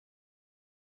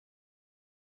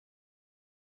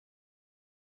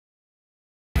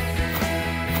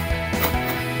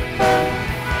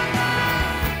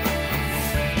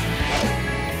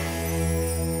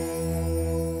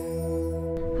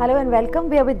Hello and welcome.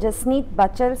 We are with Jasneet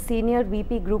Bachal, Senior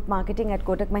VP Group Marketing at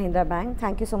Kotak Mahindra Bank.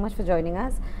 Thank you so much for joining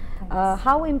us.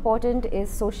 How important is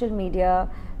social media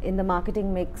in the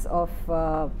marketing mix of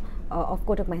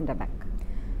Kotak Mahindra Bank?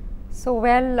 So,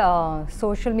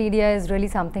 social media is really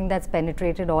something that's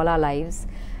penetrated all our lives,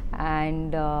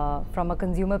 and from a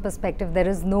consumer perspective, there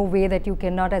is no way that you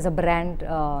cannot, as a brand,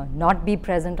 not be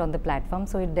present on the platform.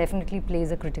 So it definitely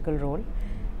plays a critical role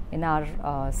in our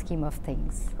scheme of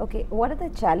things. Okay, what are the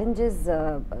challenges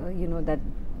that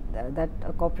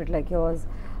a corporate like yours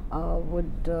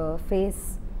would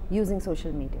face using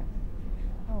social media?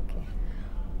 Okay.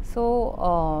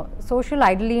 So, social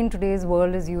ideally in today's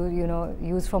world is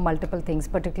used for multiple things,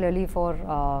 particularly for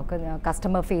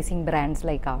customer-facing brands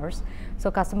like ours.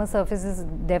 So, customer service is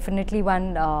definitely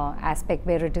one aspect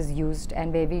where it is used,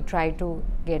 and where we try to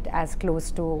get as close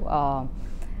to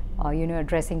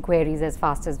addressing queries as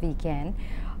fast as we can.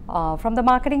 From the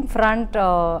marketing front,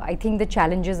 I think the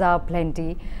challenges are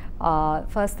plenty.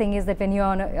 First thing is that when you're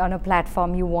on a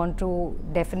platform, you want to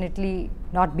definitely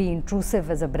not be intrusive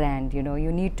as a brand.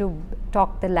 You need to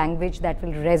talk the language that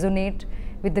will resonate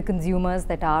with the consumers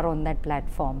that are on that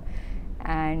platform.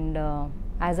 And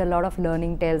as a lot of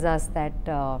learning tells us that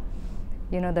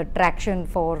the traction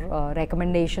for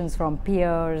recommendations from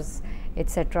peers,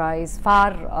 etc., is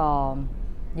far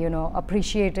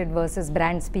appreciated versus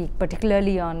brand speak,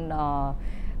 particularly on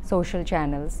social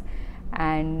channels.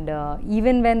 And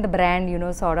even when the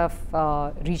brand sort of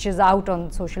reaches out on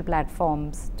social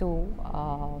platforms to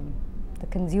the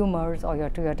consumers or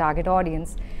to your target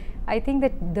audience, I think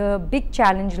that the big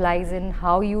challenge lies in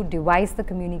how you devise the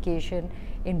communication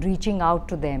in reaching out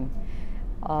to them.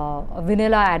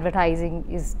 Vanilla advertising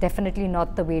is definitely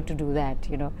not the way to do that.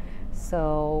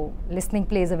 So listening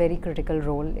plays a very critical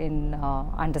role in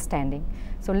understanding.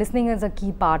 So listening is a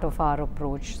key part of our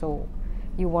approach. So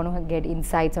you want to get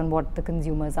insights on what the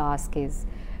consumers ask is.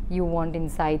 You want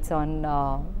insights on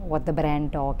what the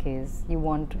brand talk is. You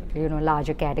want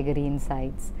larger category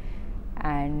insights,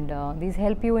 and these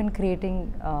help you in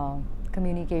creating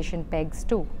communication pegs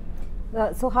too.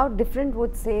 So how different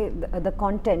would say the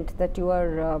content that you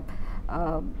are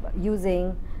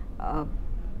using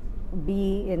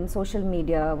be in social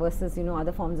media versus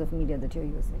other forms of media that you're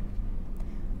using?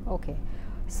 Okay,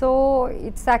 so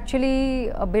it's actually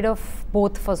a bit of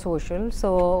both for social.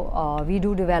 So we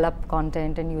do develop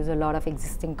content and use a lot of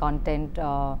existing content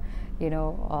from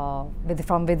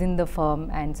within the firm,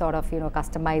 and sort of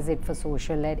customize it for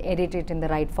social and edit it in the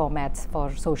right formats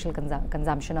for social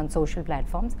consumption on social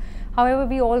platforms. However,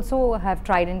 we also have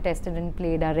tried and tested and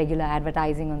played our regular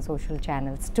advertising on social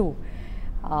channels too.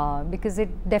 Because it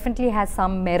definitely has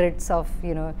some merits of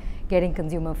getting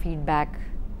consumer feedback.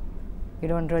 You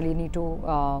don't really need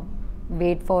to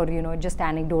wait for just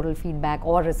anecdotal feedback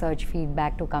or research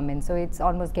feedback to come in. So it's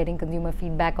almost getting consumer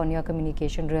feedback on your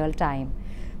communication real time.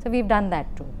 So we've done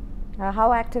that too.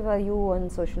 How active are you on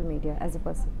social media as a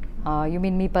person? You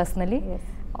mean me personally? Yes.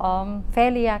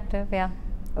 Fairly active, yeah.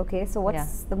 Okay, so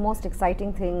what's the most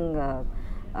exciting thing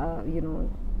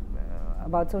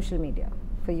about social media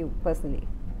for you personally?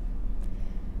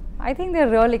 I think the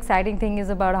real exciting thing is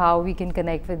about how we can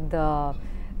connect with the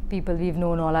people we've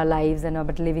known all our lives and are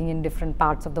but living in different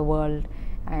parts of the world,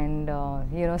 and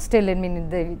still, I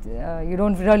mean, you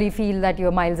don't really feel that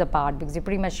you're miles apart, because you're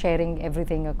pretty much sharing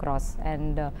everything across,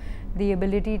 and the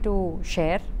ability to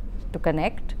share, to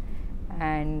connect,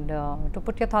 and to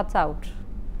put your thoughts out.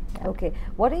 Yeah. Okay,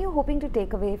 what are you hoping to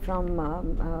take away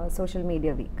from Social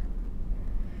Media Week?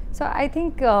 So I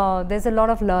think there's a lot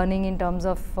of learning in terms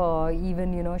of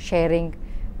even sharing,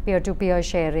 peer-to-peer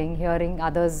sharing, hearing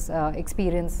others'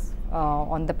 experience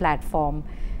on the platform,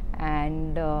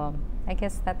 and I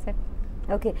guess that's it.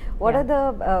 Okay, what are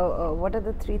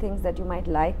the three things that you might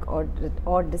like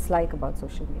or dislike about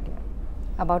social media?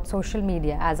 About social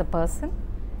media as a person?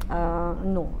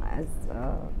 No, as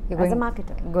a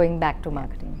marketer. Going back to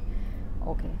marketing.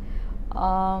 Okay.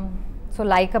 So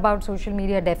like about social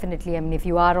media, definitely, I mean, if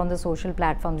you are on the social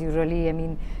platforms, you really, I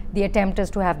mean, the attempt is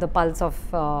to have the pulse of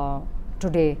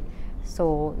today.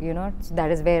 So,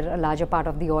 that is where a larger part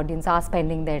of the audience are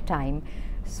spending their time.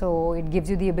 So it gives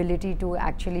you the ability to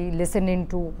actually listen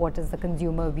into what is the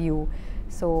consumer view.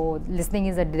 So listening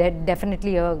is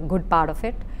definitely a good part of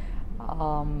it.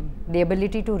 The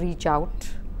ability to reach out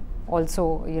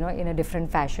also, in a different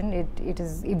fashion. It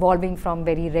is evolving from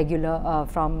very regular,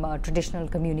 traditional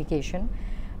communication.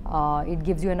 It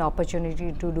gives you an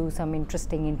opportunity to do some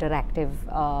interesting interactive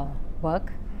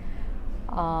work.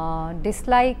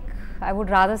 Dislike, I would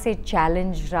rather say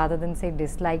challenge rather than say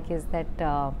dislike, is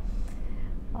that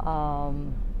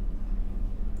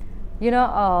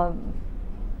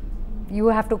you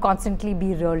have to constantly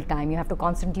be real time, you have to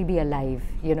constantly be alive,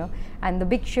 you know. And the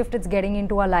big shift it's getting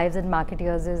into our lives as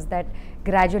marketeers is that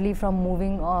gradually from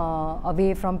moving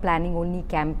away from planning only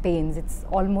campaigns, it's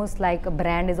almost like a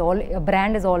brand is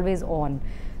always on.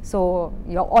 So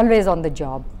you're always on the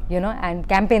job, you know, and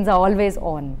campaigns are always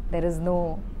on. There is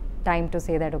no time to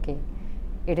say that, okay,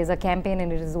 it is a campaign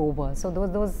and it is over. So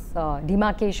those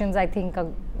demarcations, I think,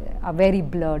 are very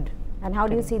blurred. And how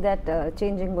do you see that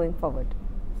changing going forward?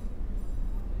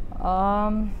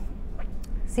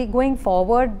 See, going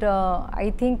forward,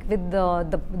 I think with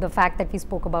the fact that we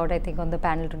spoke about, I think on the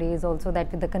panel today, is also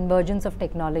that with the convergence of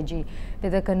technology,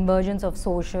 with the convergence of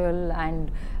social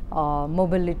and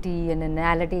mobility and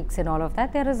analytics and all of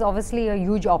that, there is obviously a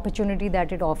huge opportunity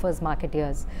that it offers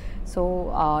marketeers.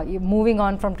 So moving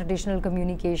on from traditional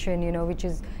communication, you know, which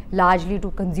is largely to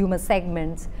consumer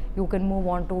segments, you can move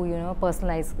on to, you know,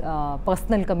 personalized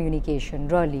personal communication,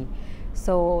 really.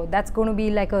 So that's going to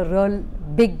be like a real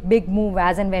big move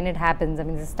as and when it happens. I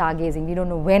mean, it's stargazing. We don't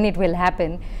know when it will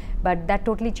happen, but that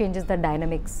totally changes the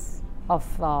dynamics of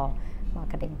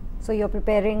marketing. So you're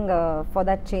preparing for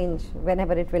that change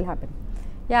whenever it will happen?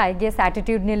 Yeah, I guess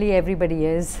attitudinally everybody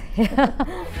is.